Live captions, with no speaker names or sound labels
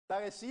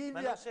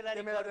Silvia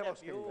che me la devo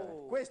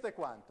scrivere. Questo è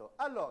quanto.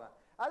 Allora,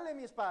 alle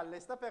mie spalle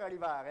sta per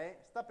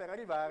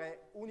arrivare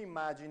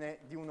un'immagine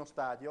di uno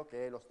stadio,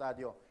 che è lo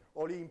stadio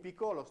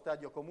olimpico, lo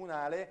stadio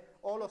comunale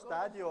o lo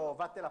stadio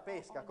Vatte la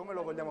Pesca, come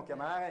lo vogliamo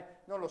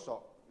chiamare, non lo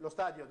so. Lo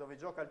stadio dove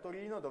gioca il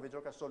Torino, dove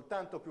gioca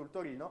soltanto più il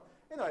Torino,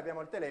 e noi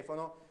abbiamo il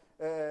telefono.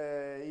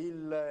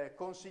 Il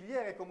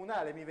consigliere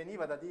comunale, mi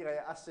veniva da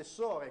dire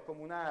assessore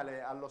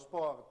comunale allo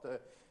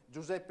sport,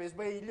 Giuseppe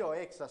Sbriglio,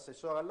 ex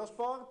assessore allo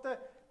sport,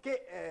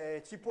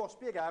 che ci può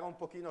spiegare un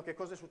pochino che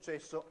cosa è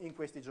successo in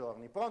questi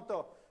giorni.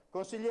 Pronto,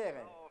 consigliere?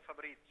 Ciao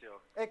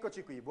Fabrizio.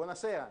 Eccoci qui,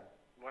 buonasera.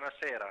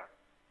 Buonasera.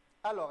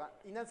 Allora,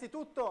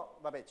 innanzitutto,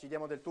 vabbè, ci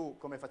diamo del tu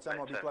come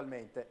facciamo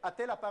abitualmente. A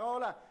te la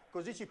parola,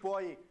 così ci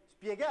puoi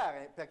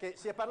spiegare, perché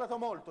si è parlato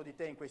molto di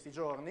te in questi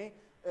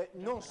giorni,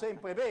 non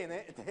sempre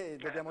bene,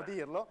 dobbiamo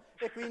dirlo,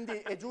 e quindi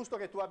è giusto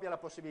che tu abbia la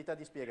possibilità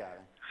di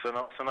spiegare.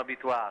 Sono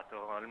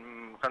abituato.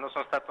 Quando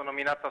sono stato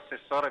nominato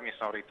assessore mi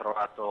sono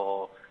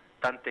ritrovato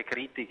tante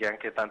critiche,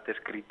 anche tante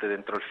scritte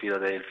dentro il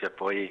Filadelfia,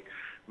 poi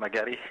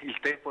magari il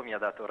tempo mi ha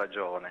dato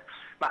ragione,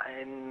 ma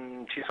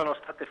ci sono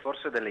state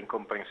forse delle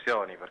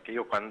incomprensioni, perché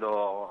io quando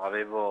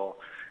ho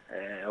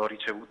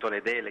ricevuto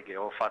le deleghe,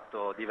 ho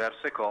fatto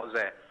diverse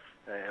cose,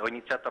 ho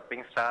iniziato a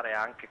pensare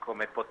anche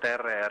come poter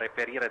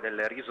reperire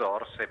delle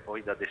risorse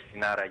poi da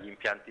destinare agli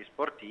impianti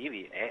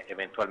sportivi e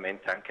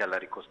eventualmente anche alla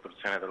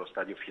ricostruzione dello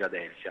Stadio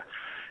Filadelfia.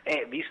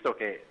 E visto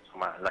che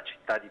insomma, la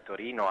città di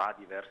Torino ha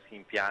diversi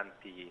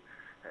impianti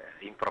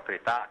in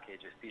proprietà che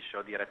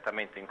gestisce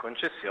direttamente in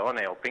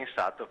concessione, ho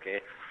pensato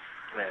che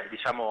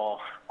diciamo,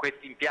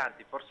 questi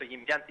impianti, forse gli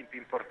impianti più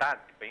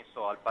importanti,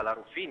 penso al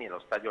Palaruffini, allo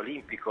Stadio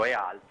Olimpico e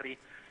altri,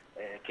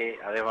 che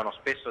avevano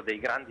spesso dei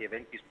grandi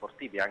eventi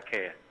sportivi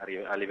anche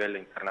a livello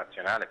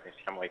internazionale,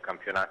 pensiamo ai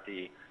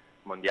campionati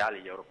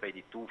mondiali, gli europei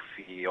di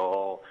tuffi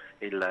o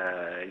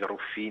il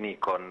Ruffini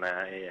con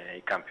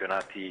i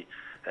campionati,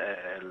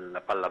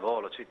 la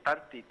pallavolo, cioè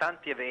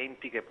tanti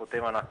eventi che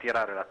potevano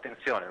attirare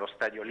l'attenzione, lo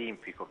Stadio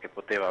Olimpico che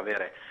poteva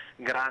avere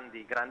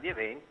grandi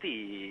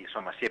eventi,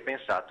 insomma si è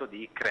pensato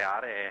di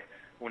creare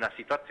una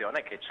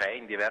situazione che c'è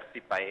in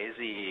diversi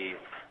paesi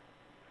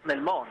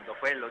nel mondo,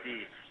 quello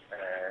di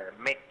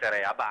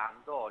mettere a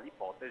bando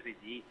l'ipotesi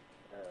di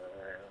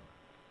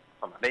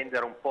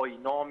vendere un po' il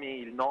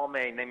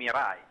nome in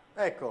Emirai.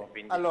 Ecco,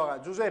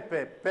 allora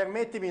Giuseppe,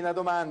 permettimi una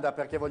domanda,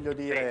 perché voglio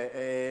dire,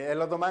 è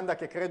la domanda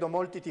che credo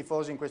molti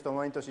tifosi in questo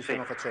momento si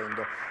stanno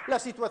facendo. La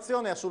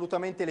situazione è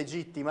assolutamente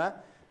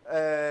legittima,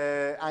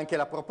 anche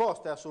la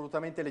proposta è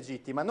assolutamente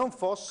legittima, non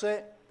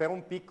fosse per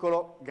un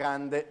piccolo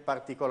grande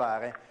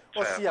particolare,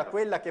 ossia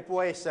quella che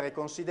può essere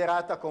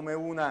considerata come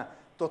una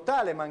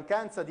totale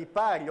mancanza di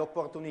pari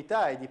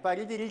opportunità e di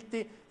pari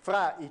diritti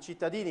fra i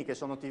cittadini che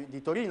sono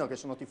di Torino, che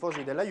sono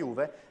tifosi della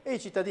Juve, e i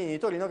cittadini di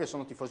Torino che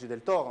sono tifosi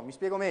del Toro. Mi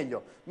spiego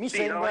meglio. Mi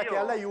sembra che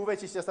alla Juve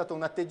ci sia stato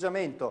un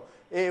atteggiamento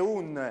e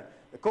un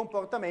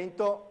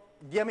comportamento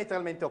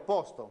diametralmente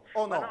opposto,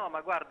 o no? No, ma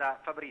guarda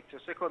Fabrizio,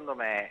 secondo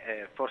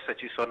me forse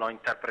ci sono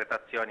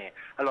interpretazioni.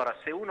 Allora,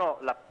 se uno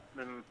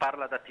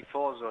parla da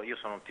tifoso, io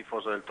sono un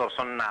tifoso del Toro,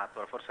 sono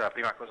nato, forse la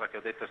prima cosa che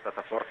ho detto è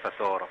stata Forza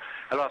Toro.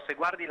 Allora, se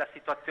guardi la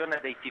situazione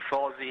dei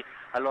tifosi,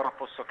 allora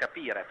posso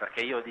capire,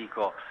 perché io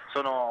dico,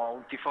 sono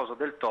un tifoso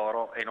del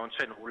Toro e non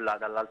c'è nulla,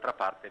 dall'altra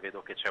parte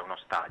vedo che c'è uno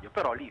stadio,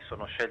 però lì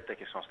sono scelte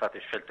che sono state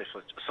scelte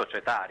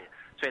societarie,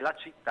 cioè la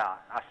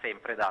città ha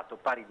sempre dato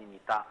pari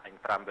dignità a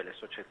entrambe le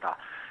società.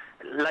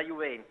 La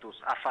Juventus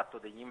ha fatto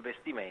degli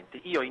investimenti,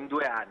 io in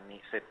 2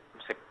 anni,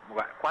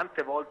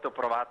 quante volte ho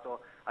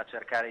provato a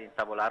cercare di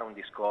intavolare un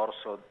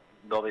discorso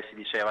dove si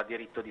diceva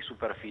diritto di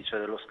superficie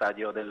dello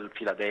stadio del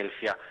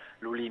Filadelfia,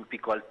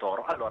 l'Olimpico al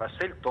Toro. Allora,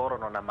 se il Toro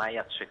non ha mai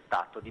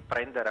accettato di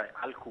prendere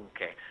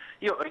alcunché,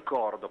 io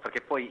ricordo,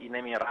 perché poi in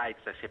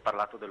Emirates si è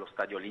parlato dello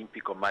Stadio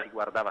Olimpico, ma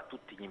riguardava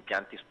tutti gli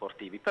impianti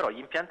sportivi, però gli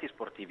impianti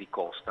sportivi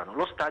costano.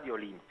 Lo Stadio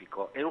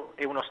Olimpico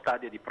è uno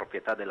stadio di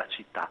proprietà della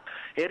città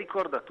e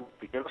ricordo a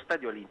tutti che lo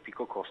Stadio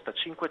Olimpico costa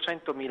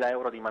 500.000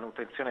 euro di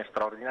manutenzione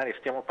straordinaria,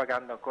 stiamo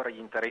pagando ancora gli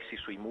interessi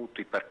sui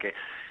mutui perché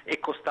è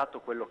costato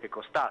quello che è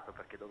costato,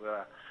 perché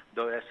doveva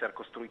essere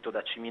costruito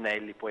da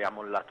Ciminelli, poi ha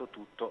mollato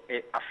tutto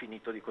e ha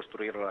finito di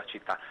costruirlo la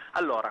città.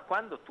 Allora,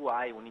 quando tu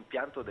hai un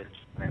impianto del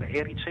genere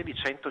e ricevi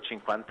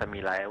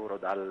 150.000 euro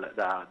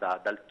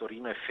dal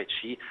Torino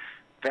FC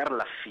per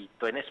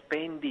l'affitto e ne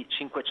spendi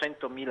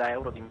 500.000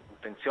 euro di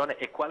manutenzione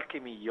e qualche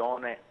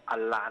milione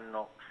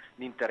all'anno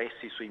di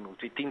interessi sui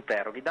mutui, ti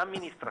interroghi da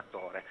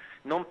amministratore,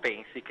 non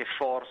pensi che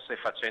forse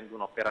facendo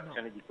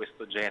un'operazione di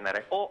questo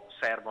genere o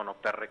servono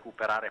per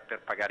recuperare,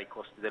 per pagare i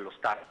costi dello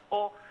Stadio,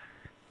 o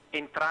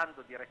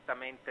entrando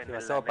direttamente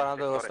stiamo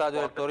parlando dello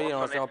stadio del Torino,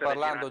 non stiamo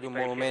parlando di un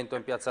monumento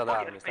in piazza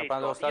d'Armi, stiamo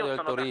parlando dello stadio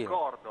del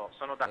Torino.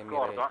 Sono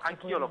d'accordo,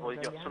 anch'io lo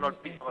voglio, sono il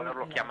primo a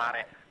volerlo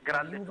chiamare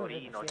Grande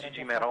Torino,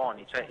 Gigi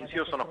Meroni, cioè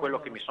io sono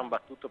quello che mi sono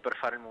battuto per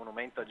fare il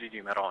monumento a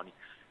Gigi Meroni,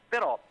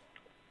 però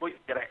voglio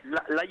dire,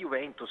 la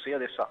Juventus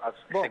adesso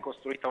si è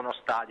costruita uno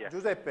stadio,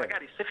 Giuseppe,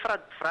 magari se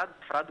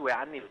fra 2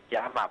 anni lo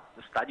chiama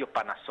Stadio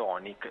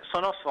Panasonic,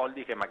 sono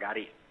soldi che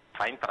magari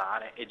fa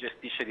entrare e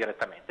gestisce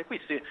direttamente.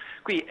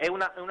 Qui è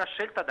una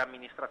scelta da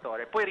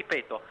amministratore. Poi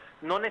ripeto,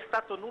 non è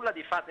stato nulla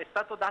di fatto, è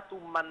stato dato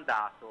un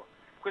mandato.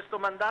 Questo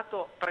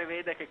mandato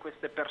prevede che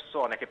queste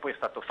persone, che poi è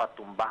stato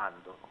fatto un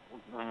bando,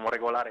 un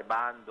regolare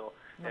bando,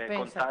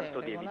 con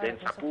tanto di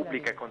evidenza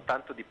pubblica e con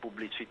tanto di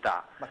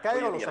pubblicità. Ma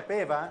Cairo lo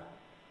sapeva?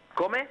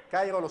 Come?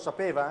 Cairo lo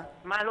sapeva?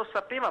 Ma lo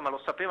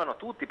sapevano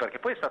tutti, perché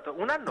poi è stato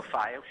un anno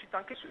fa, è uscito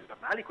anche sui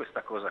giornali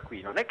questa cosa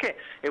qui, non è che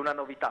è una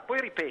novità. Poi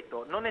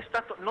ripeto,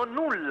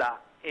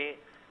 nulla è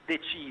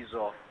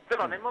deciso,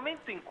 però nel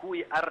momento in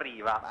cui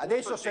arriva... Ma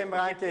adesso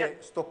sembra anche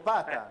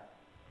stoppata.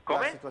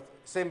 Come?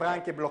 Sembra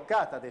anche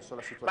bloccata adesso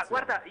la situazione. Ma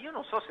guarda, io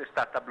non so se è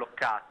stata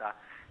bloccata,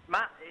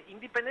 ma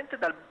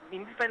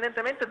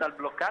indipendentemente dal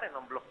bloccare o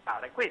non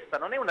bloccare, questa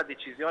non è una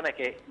decisione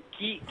che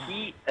chi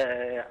si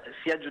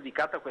è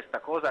aggiudicata questa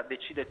cosa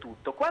decide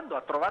tutto. Quando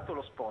ha trovato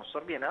lo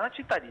sponsor viene alla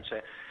città e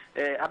dice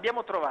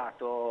abbiamo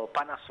trovato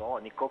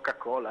Panasonic,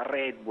 Coca-Cola,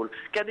 Red Bull,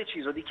 che ha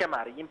deciso di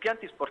chiamare gli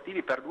impianti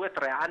sportivi per 2 o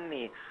 3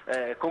 anni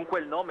con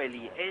quel nome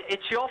lì e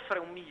ci offre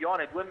 1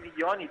 milione, 2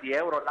 milioni di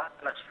euro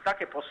la città,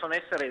 che possono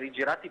essere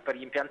rigirati per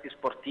gli impianti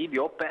sportivi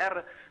o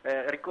per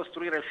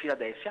ricostruire il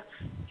Filadelfia.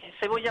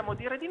 Se vogliamo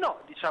dire di no,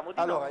 diciamo di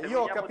no. Allora,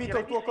 io ho capito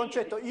il tuo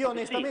concetto, io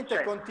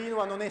onestamente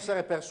continuo a non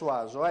essere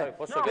persuaso.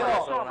 Posso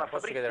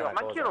chiedere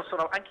ma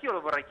anch'io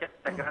lo vorrei chiedere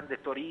al Grande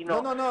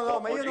Torino. No,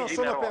 ma io non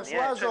sono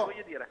persuaso,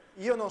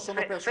 io non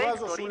sono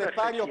persuaso sulle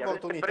pari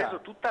opportunità.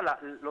 Preso tutto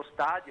lo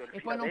stadio, e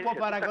poi non può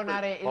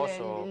paragonare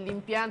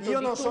l'impianto di Io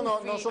non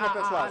sono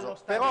persuaso,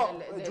 però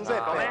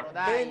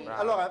Giuseppe,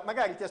 allora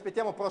magari ti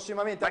aspettiamo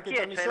prossimamente anche in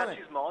trasmissione. Ma c'è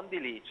la Cismondi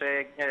lì?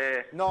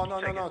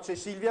 No, c'è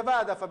Silvia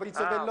Vada,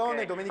 Fabrizio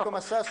Bellone, Domenico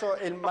Massasso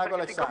e il Mago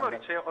Alessandro.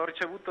 Siccome ho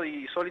ricevuto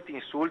i soliti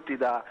insulti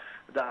da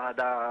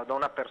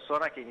una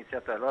persona che è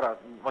iniziata, allora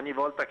ogni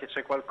volta che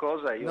c'è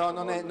qualcosa io...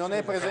 non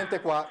è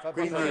presente qua. Posso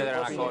chiedere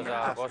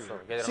una cosa?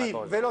 Sì,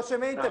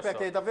 velocemente,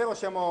 perché davvero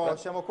siamo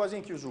quasi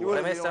in chiusura.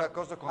 Io dico una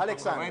cosa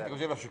controcorrente,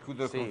 così lascio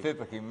chiudere con te,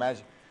 perché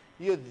immagino...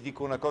 Io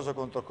dico una cosa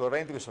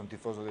controcorrente, che sono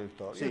tifoso del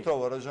Toro. Io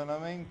trovo il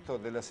ragionamento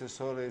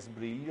dell'assessore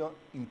Sbriglio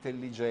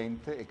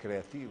intelligente e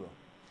creativo.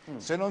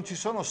 Se non ci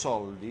sono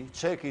soldi,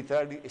 cerchi di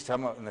trarli,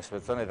 siamo in una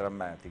situazione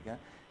drammatica,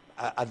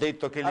 ha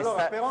detto che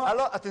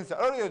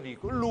attenzione, allora io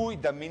dico, lui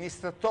da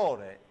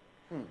amministratore,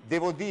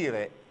 devo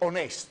dire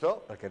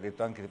onesto, perché ha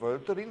detto anche il tifoso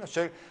del Torino,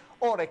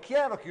 ora è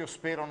chiaro che io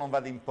spero non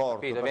vada in porto,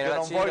 perché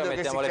non voglio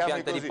che si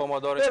chiami così, di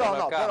pomodoro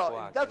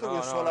però dato che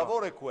il suo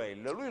lavoro è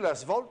quello, lui l'ha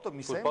svolto,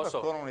 mi sembra,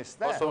 con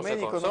onestà. Solo un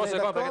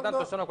secondo, perché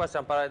tanto sono qua,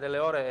 stiamo parlando delle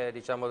ore e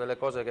diciamo delle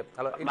cose che...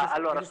 Posso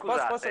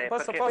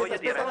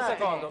dire un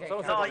secondo?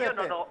 No, io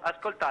non ho,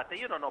 ascoltate,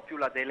 io non ho più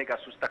la delega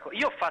su sta cosa,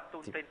 io ho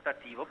fatto un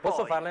tentativo.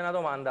 Posso farle una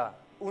domanda?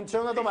 C'è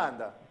una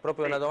domanda?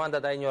 Proprio una domanda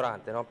da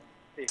ignorante, no?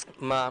 Sì.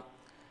 Ma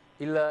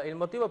il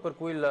motivo per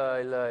cui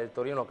il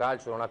Torino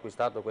Calcio non ha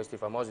acquistato questi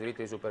famosi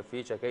diritti di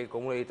superficie, che il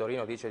Comune di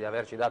Torino dice di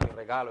averci dato in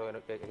regalo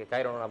e che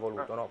Cairo non ha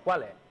voluto, no?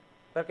 Qual è?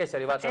 Perché si è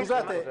arrivato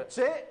Scusate,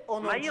 c'è o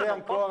non c'è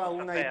ancora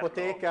una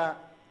ipoteca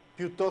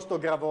piuttosto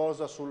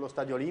gravosa sullo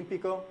Stadio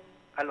Olimpico?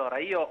 Allora,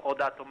 io ho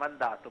dato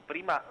mandato,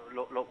 prima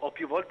ho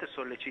più volte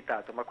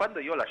sollecitato, ma quando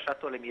io ho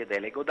lasciato le mie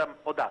deleghe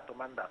ho dato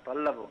mandato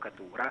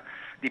all'avvocatura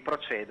di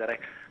procedere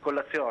con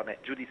l'azione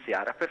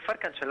giudiziaria per far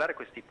cancellare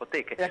queste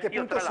ipoteche. E a che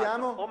punto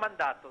siamo?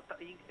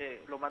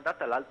 L'ho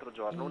mandata l'altro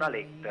giorno una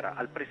lettera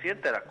al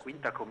Presidente della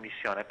Quinta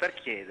Commissione per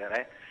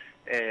chiedere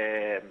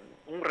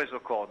un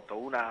resoconto,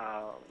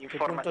 una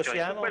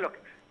informazione su quello che...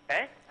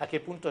 A che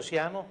punto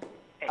siamo?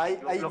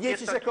 Ai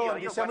 10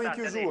 secondi, siamo in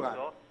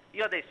chiusura.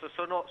 Io adesso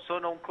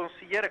sono un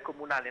consigliere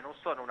comunale, non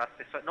sono un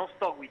assessore, non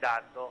sto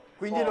guidando.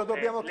 Quindi lo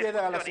dobbiamo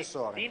chiedere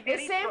all'assessore. È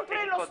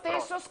sempre lo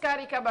stesso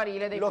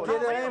scaricabarile dei Lo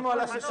chiederemo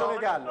all'assessore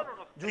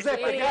Gallo.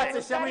 Giuseppe,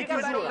 grazie, siamo in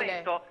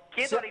chiusura.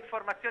 Chiedo le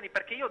informazioni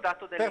perché io ho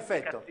dato delle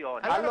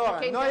indicazioni. Allora,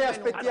 noi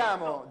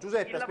aspettiamo,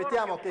 Giuseppe,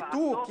 aspettiamo che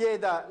tu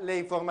chieda le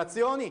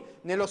informazioni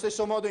nello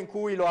stesso modo in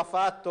cui lo ha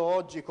fatto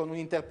oggi con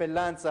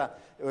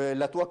un'interpellanza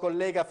la tua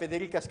collega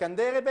Federica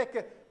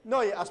Scanderebek.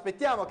 Noi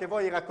aspettiamo che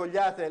voi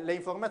raccogliate le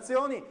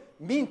informazioni,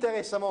 mi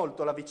interessa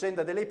molto la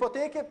vicenda delle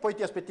ipoteche, poi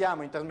ti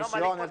aspettiamo in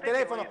trasmissione al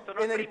telefono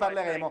e ne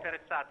riparleremo.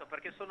 Interessato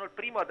perché sono il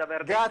primo ad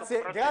aver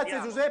grazie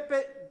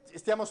Giuseppe,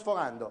 stiamo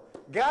sforando.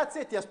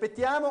 Grazie, ti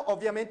aspettiamo,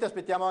 ovviamente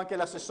aspettiamo anche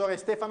l'assessore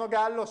Stefano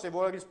Gallo, se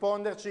vuole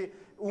risponderci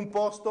un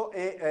posto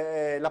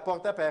e la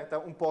porta è aperta,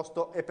 un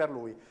posto è per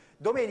lui.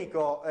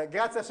 Domenico,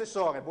 grazie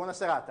assessore, buona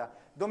serata.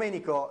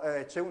 Domenico,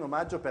 c'è un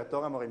omaggio per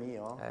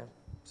ToroAmoreMio?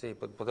 Sì,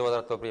 potevo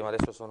dartelo prima,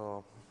 adesso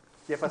sono...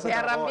 Ti è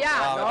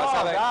arrabbiato?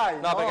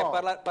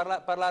 Perché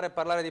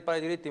parlare di pari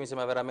diritti mi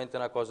sembra veramente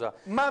una cosa...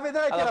 Ma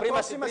vedrai che la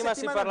prossima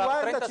settimana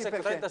guardaci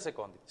 30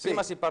 secondi. Sì.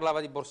 Prima si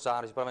parlava di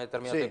Borsano, si parlava di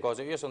determinate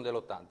cose, io sono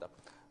dell'80.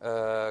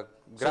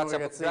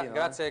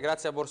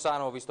 Grazie a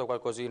Borsano ho visto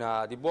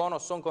qualcosina di buono,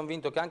 sono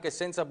convinto che anche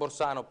senza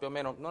Borsano più o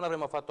meno non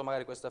avremmo fatto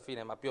magari questa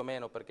fine, ma più o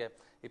meno, perché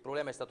il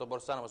problema è stato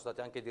Borsano, ma sono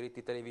stati anche i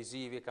diritti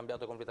televisivi, è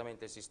cambiato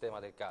completamente il sistema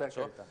del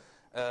calcio.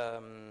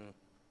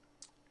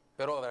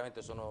 Però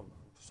veramente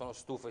sono sono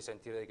stufo di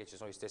sentire che ci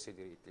sono gli stessi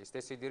diritti. Gli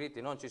stessi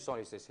diritti, non ci sono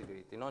gli stessi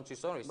diritti, non ci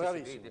sono gli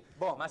stessi diritti.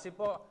 Ma si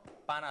può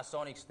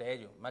Panasonic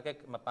Stadium, ma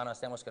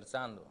stiamo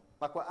scherzando?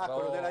 Ma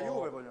quello della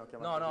Juve vogliono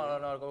chiamare?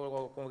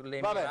 No, con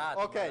le Vabbè,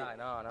 ok. dai,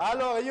 no.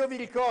 Allora io vi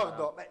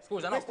ricordo...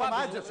 Scusa,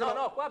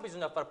 qua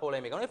bisogna fare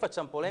polemica, noi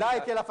facciamo polemica.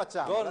 Dai che la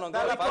facciamo.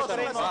 Dalla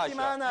prossima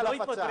settimana noi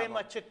potremmo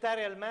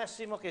accettare al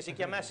massimo che si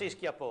chiamasse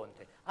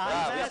Schiaponte.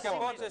 Guarda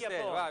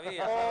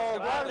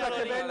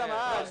che bella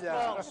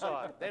maglia.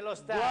 Sponsor dello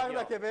stadio.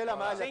 Guarda che bella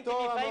maglia. Senti,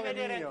 mi fai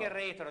vedere anche il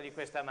retro di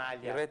questa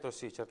maglia? Il retro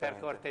sì, certamente.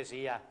 Per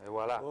cortesia. E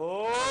voilà.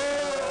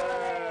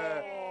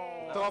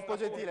 Troppo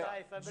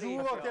gentile,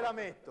 giuro che la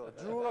metto,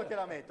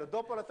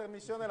 dopo la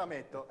trasmissione la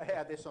metto,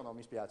 adesso no,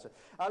 mi spiace.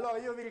 Allora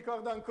io vi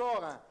ricordo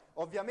ancora,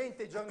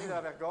 ovviamente i giorni della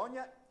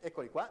vergogna,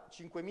 eccoli qua,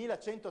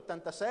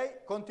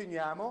 5.186,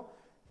 continuiamo,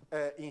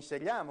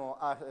 inseriamo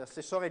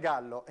Assessore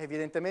Gallo,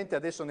 evidentemente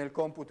adesso nel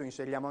computo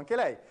inseriamo anche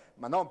lei,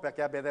 ma non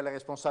perché abbia delle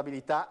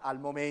responsabilità al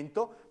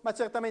momento, ma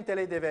certamente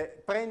lei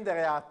deve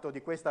prendere atto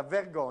di questa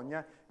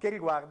vergogna che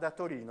riguarda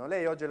Torino.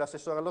 Lei oggi è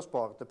l'assessore allo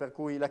sport, per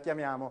cui la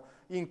chiamiamo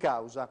in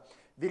causa.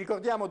 Vi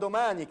ricordiamo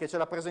domani che c'è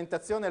la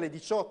presentazione alle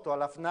 18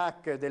 alla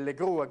FNAC delle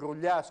Gru a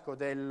Grugliasco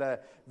del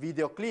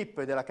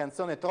videoclip della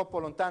canzone Troppo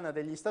lontana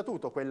degli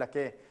Statuto, quella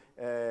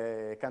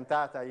che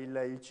cantata,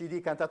 il CD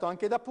cantato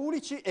anche da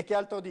Pulici, e che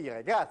altro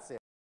dire? Grazie.